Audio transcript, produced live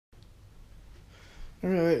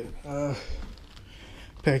Alright,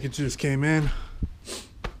 package just came in.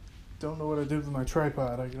 Don't know what I did with my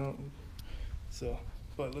tripod.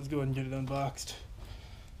 But let's go ahead and get it unboxed.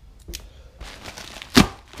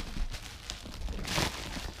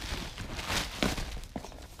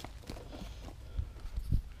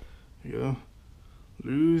 There you go.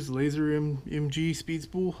 LEW'S Laser MG Speed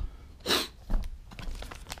Spool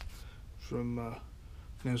from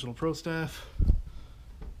National Pro Staff.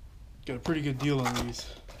 Got a pretty good deal on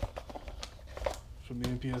these from the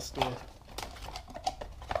NPS store.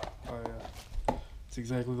 It's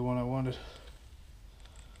exactly the one I wanted.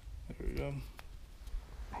 There we go.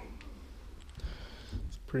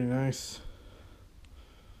 It's pretty nice.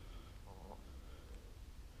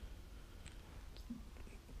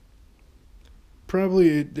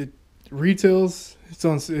 Probably it retails.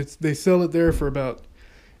 They sell it there for about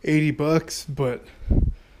 $80, but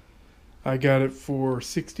I got it for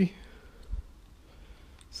 60.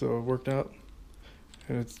 So it worked out,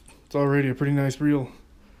 and it's already a pretty nice reel.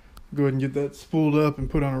 Go ahead and get that spooled up and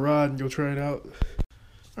put on a rod and go try it out.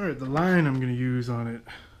 Alright, the line I'm going to use on it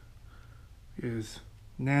is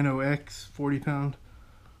nano-x 40 pound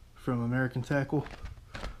from American Tackle,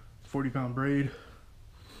 40 pound braid.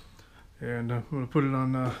 And I'm going to put it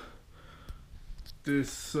on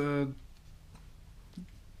this,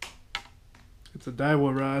 it's a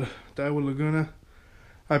Daiwa rod, Daiwa Laguna.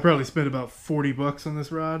 I probably spent about $40 on this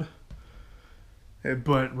rod.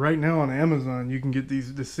 But right now on Amazon, you can get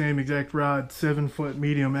the same exact rod, 7-foot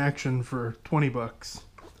medium action for $20.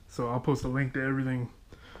 So I'll post a link to everything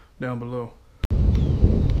down below.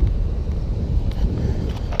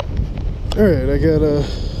 Alright, I got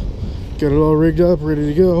it all rigged up,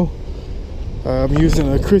 ready to go. I'm using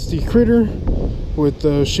a Christie Critter with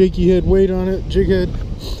a shaky head weight on it, jig head.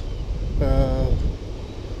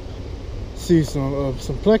 See some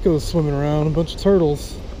plecos swimming around, a bunch of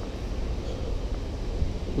turtles.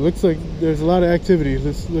 It looks like there's a lot of activity.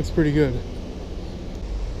 This looks pretty good.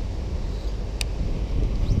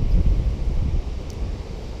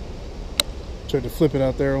 Tried to flip it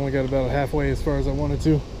out there, only got about halfway as far as I wanted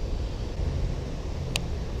to.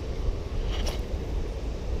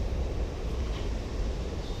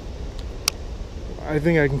 I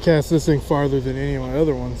think I can cast this thing farther than any of my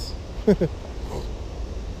other ones.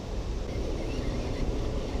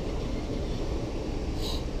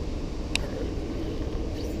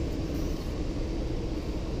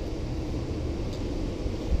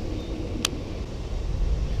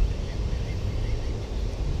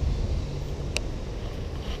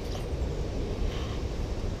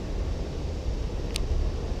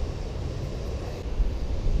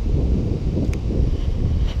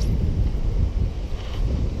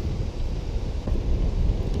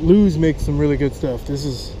 LEW'S makes some really good stuff. This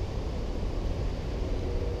is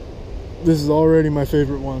already my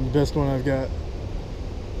favorite one, the best one I've got.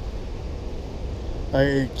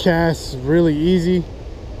 It casts really easy,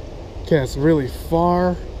 casts really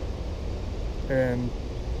far, and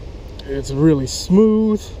it's really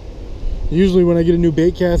smooth. Usually when I get a new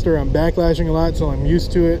bait caster, I'm backlashing a lot, so I'm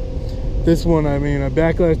used to it. This one, I mean, I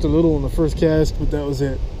backlashed a little in the first cast, but that was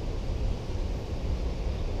it.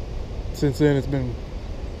 Since then, it's been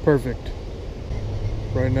perfect.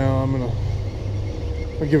 Right now, I'll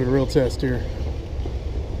give it a real test here.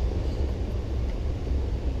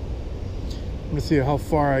 I'm gonna see how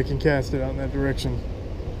far I can cast it out in that direction.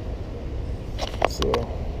 So,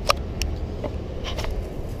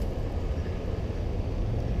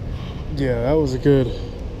 yeah, that was a good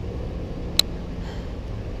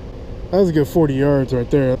 40 yards right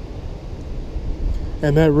there.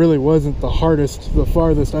 And that really wasn't the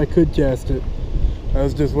farthest I could cast it. That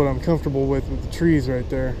was just what I'm comfortable with the trees right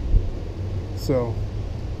there. So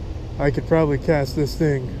I could probably cast this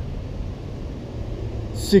thing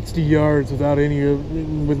 60 yards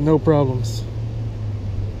with no problems.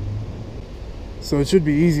 So it should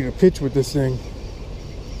be easy to pitch with this thing.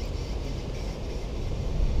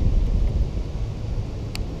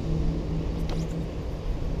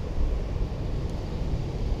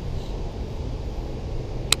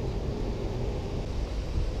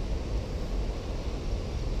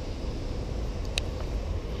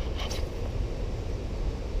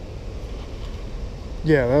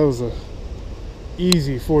 Yeah, that was a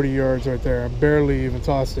easy 40 yards right there. I barely even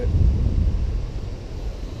tossed it.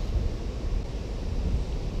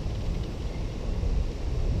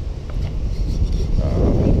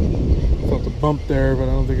 Felt a bump there, but I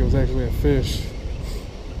don't think it was actually a fish.